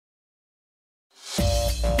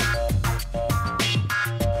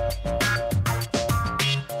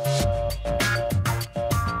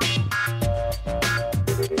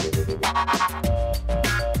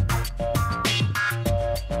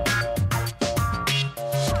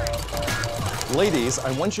Ladies,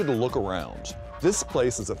 I want you to look around. This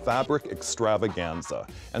place is a fabric extravaganza.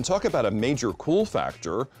 And talk about a major cool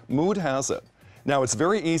factor, mood has it. Now, it's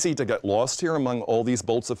very easy to get lost here among all these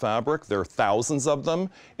bolts of fabric. There are thousands of them.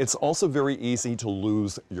 It's also very easy to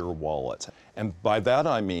lose your wallet. And by that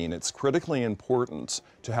I mean it's critically important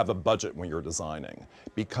to have a budget when you're designing,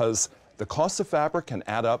 because the cost of fabric can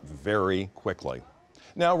add up very quickly.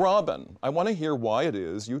 Now, Robin, I want to hear why it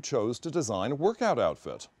is you chose to design a workout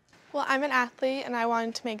outfit. Well, I'm an athlete and I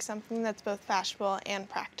wanted to make something that's both fashionable and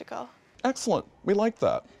practical. Excellent. We like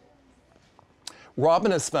that.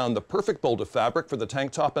 Robin has found the perfect bolt of fabric for the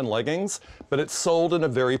tank top and leggings, but it's sold in a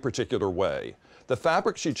very particular way. The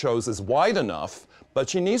fabric she chose is wide enough, but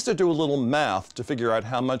she needs to do a little math to figure out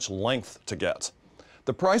how much length to get.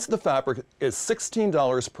 The price of the fabric is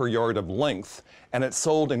 $16 per yard of length, and it's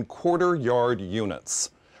sold in quarter-yard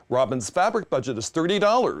units. Robin's fabric budget is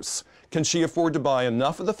 $30. Can she afford to buy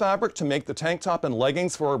enough of the fabric to make the tank top and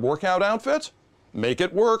leggings for her workout outfit? Make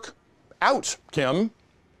it work. Out, Kim.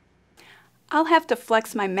 I'll have to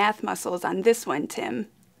flex my math muscles on this one, Tim.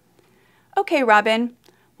 Okay, Robin,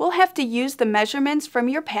 we'll have to use the measurements from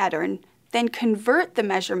your pattern, then convert the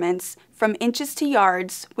measurements from inches to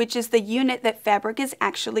yards, which is the unit that fabric is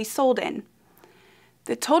actually sold in.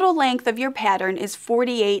 The total length of your pattern is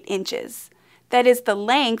 48 inches. That is the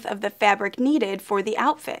length of the fabric needed for the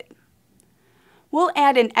outfit. We'll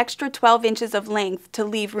add an extra 12 inches of length to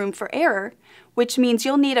leave room for error, which means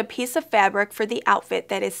you'll need a piece of fabric for the outfit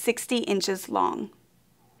that is 60 inches long.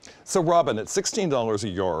 So Robin, at $16 a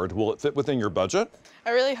yard, will it fit within your budget? I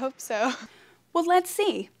really hope so. Well, let's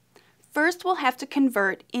see. First, we'll have to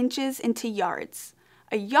convert inches into yards.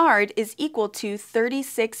 A yard is equal to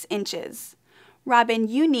 36 inches. Robin,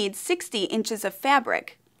 you need 60 inches of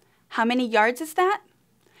fabric. How many yards is that?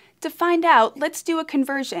 To find out, let's do a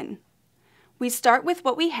conversion. We start with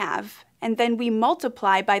what we have, and then we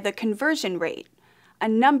multiply by the conversion rate, a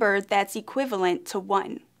number that's equivalent to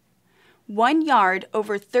 1. 1 yard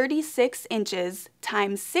over 36 inches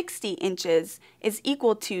times 60 inches is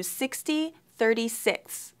equal to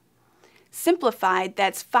 60/36. Simplified,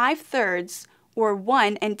 that's 5/3 or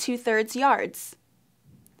 1 2/3 yards.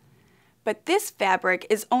 But this fabric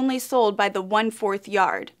is only sold by the 1/4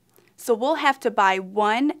 yard, so we'll have to buy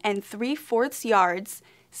 1 3/4 yards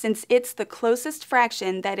since it's the closest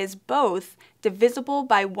fraction that is both divisible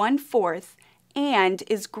by 1/4 and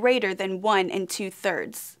is greater than 1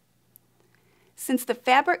 2/3. Since the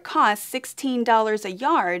fabric costs $16 a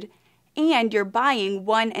yard and you're buying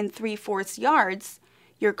 1 3/4 yards,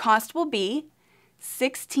 your cost will be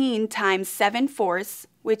 16 times 7/4,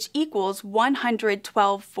 which equals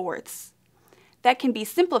 112/4. That can be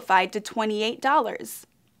simplified to $28.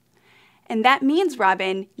 And that means,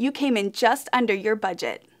 Robin, you came in just under your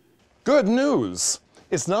budget. Good news!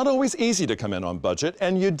 It's not always easy to come in on budget,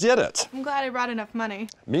 and you did it. I'm glad I brought enough money.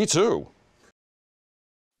 Me too.